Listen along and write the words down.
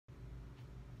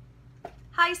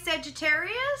Hi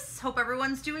Sagittarius, hope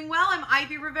everyone's doing well. I'm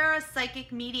Ivy Rivera,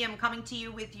 Psychic Medium, coming to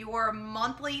you with your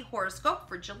monthly horoscope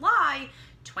for July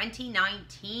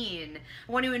 2019.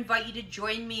 I want to invite you to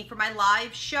join me for my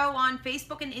live show on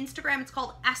Facebook and Instagram. It's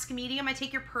called Ask Medium. I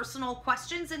take your personal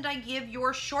questions and I give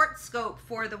your short scope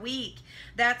for the week.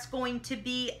 That's going to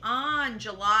be on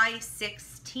July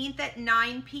 16th at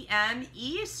 9 p.m.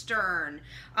 Eastern.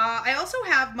 I also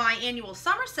have my annual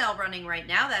summer sale running right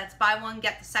now. That's buy one,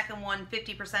 get the second one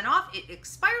 50% off. It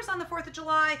expires on the 4th of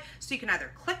July, so you can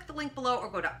either click the link below or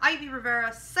go to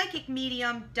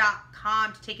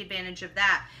ivyrivera.psychicmedium.com to take advantage of that.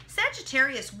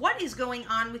 Sagittarius, what is going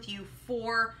on with you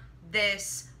for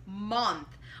this month?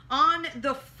 On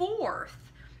the 4th,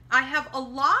 I have a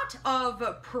lot of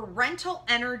parental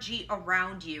energy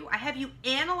around you. I have you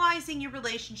analyzing your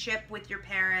relationship with your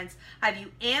parents. I have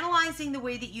you analyzing the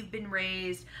way that you've been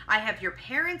raised. I have your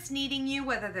parents needing you,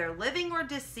 whether they're living or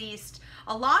deceased.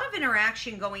 A lot of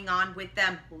interaction going on with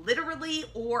them, literally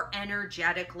or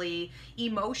energetically,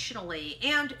 emotionally.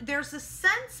 And there's a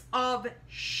sense of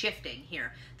shifting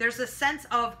here. There's a sense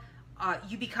of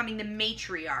you becoming the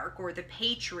matriarch or the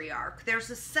patriarch. There's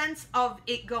a sense of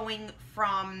it going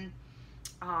from,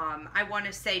 I want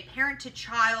to say, parent to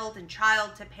child and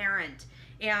child to parent,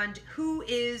 and who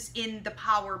is in the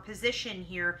power position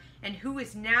here and who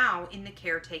is now in the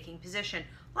caretaking position.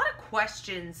 A lot of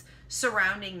questions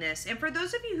surrounding this. And for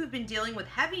those of you who've been dealing with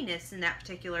heaviness in that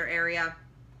particular area,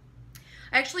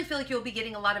 I actually feel like you'll be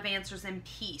getting a lot of answers and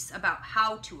peace about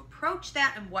how to approach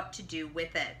that and what to do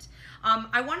with it.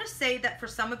 I want to say that for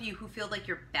some of you who feel like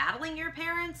you're battling your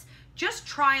parents, just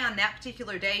try on that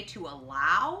particular day to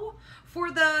allow for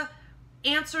the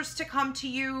answers to come to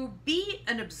you. Be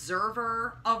an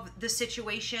observer of the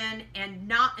situation and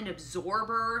not an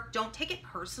absorber. Don't take it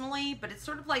personally, but it's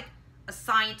sort of like a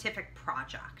scientific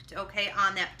project, okay,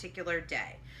 on that particular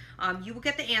day. You will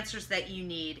get the answers that you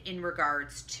need in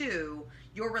regards to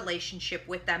your relationship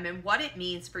with them and what it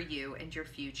means for you and your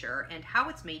future and how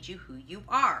it's made you who you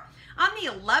are. On the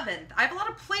 11th, I have a lot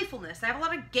of playfulness. I have a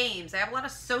lot of games. I have a lot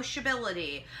of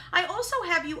sociability. I also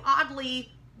have you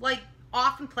oddly,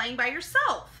 often playing by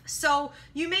yourself. So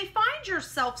you may find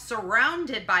yourself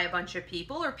surrounded by a bunch of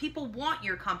people, or people want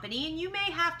your company, and you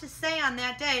may have to say on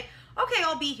that day, okay,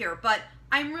 I'll be here, but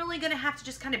I'm really going to have to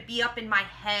just kind of be up in my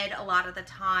head a lot of the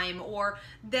time, or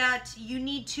that you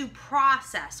need to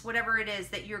process whatever it is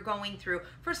that you're going through.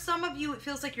 For some of you, it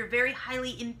feels like you're very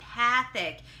highly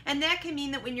empathic, and that can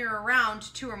mean that when you're around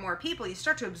two or more people, you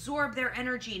start to absorb their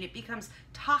energy and it becomes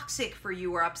toxic for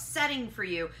you or upsetting for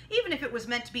you, even if it was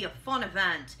meant to be a fun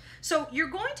event. So you're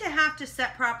going to have to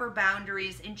set proper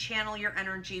boundaries and channel your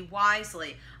energy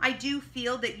wisely. I do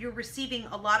feel that you're receiving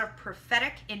a lot of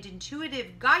prophetic and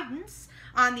intuitive guidance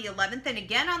on the 11th and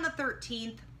again on the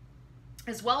 13th,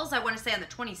 as well as I want to say on the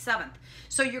 27th.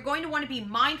 So you're going to want to be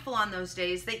mindful on those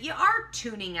days that you are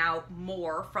tuning out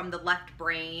more from the left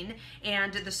brain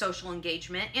and the social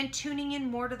engagement and tuning in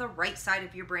more to the right side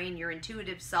of your brain, your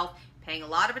intuitive self, paying a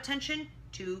lot of attention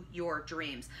to your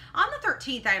dreams. On the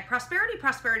 13th, I have prosperity,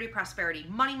 prosperity, prosperity,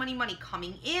 money, money, money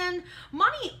coming in.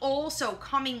 Money also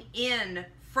coming in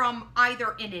from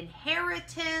either an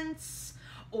inheritance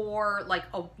or like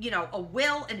a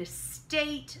will, an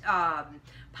estate,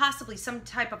 possibly some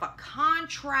type of a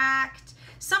contract,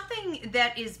 something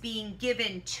that is being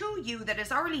given to you that has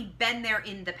already been there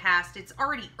in the past. It's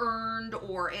already earned,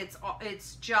 or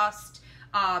it's just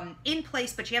in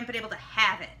place, but you haven't been able to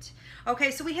have it.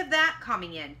 Okay, so we have that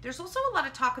coming in. There's also a lot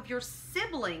of talk of your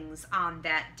siblings on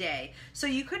that day. So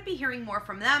you could be hearing more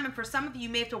from them, and for some of you, you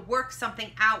may have to work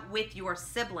something out with your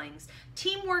siblings.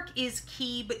 Teamwork is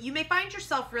key, but you may find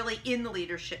yourself really in the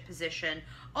leadership position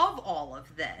of all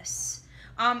of this.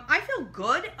 I feel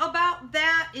good about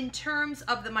that in terms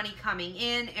of the money coming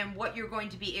in and what you're going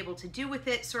to be able to do with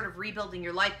it, sort of rebuilding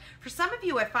your life. For some of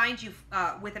you, I find you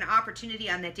with an opportunity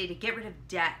on that day to get rid of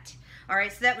debt. All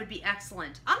right, so that would be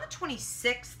excellent. On the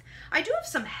 26th, I do have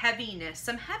some heaviness,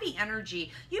 some heavy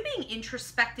energy. You being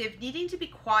introspective, needing to be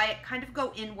quiet, kind of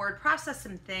go inward, process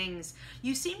some things.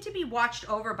 You seem to be watched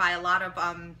over by a lot of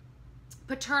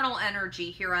paternal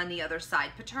energy here on the other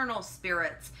side, paternal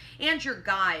spirits and your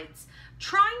guides,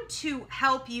 trying to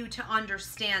help you to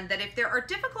understand that if there are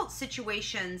difficult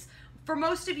situations, for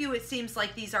most of you, it seems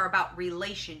like these are about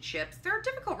relationships. There are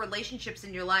difficult relationships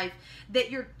in your life that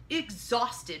you're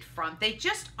exhausted from. They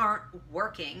just aren't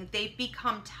working. They've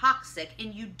become toxic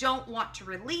and you don't want to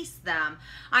release them.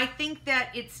 I think that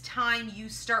it's time you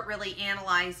start really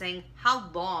analyzing,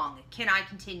 how long can I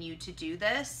continue to do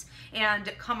this,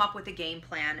 and come up with a game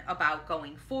plan about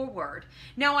going forward.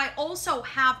 Now, I also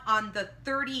have on the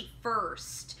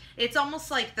 31st It's almost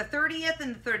like the 30th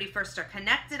and the 31st are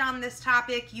connected on this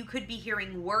topic. You could be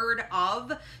hearing word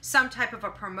of some type of a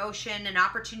promotion, an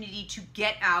opportunity to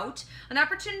get out,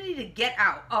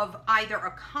 of either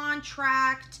a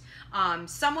contract,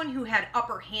 someone who had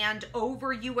upper hand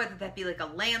over you, whether that be like a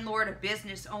landlord, a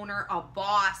business owner, a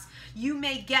boss. You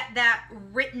may get that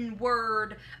written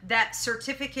word, that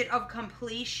certificate of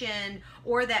completion,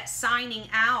 or that signing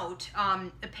out,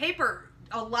 a paper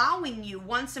allowing you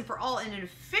once and for all in an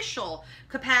official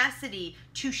capacity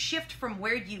to shift from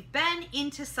where you've been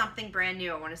into something brand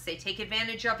new. I want to say take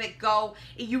advantage of it. Go.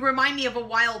 You remind me of a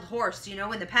wild horse. You know,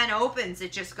 when the pen opens,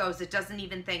 it just goes. It doesn't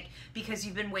even think, because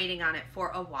you've been waiting on it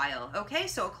for a while. Okay,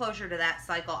 so a closure to that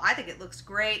cycle. I think it looks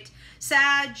great.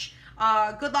 Sag,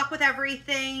 good luck with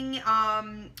everything.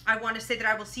 I want to say that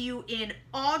I will see you in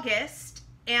August.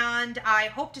 And I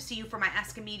hope to see you for my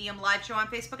Ask a Medium live show on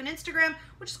Facebook and Instagram,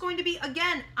 which is going to be,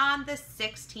 again, on the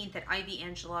 16th at Ivy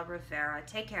Angela Rivera.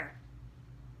 Take care.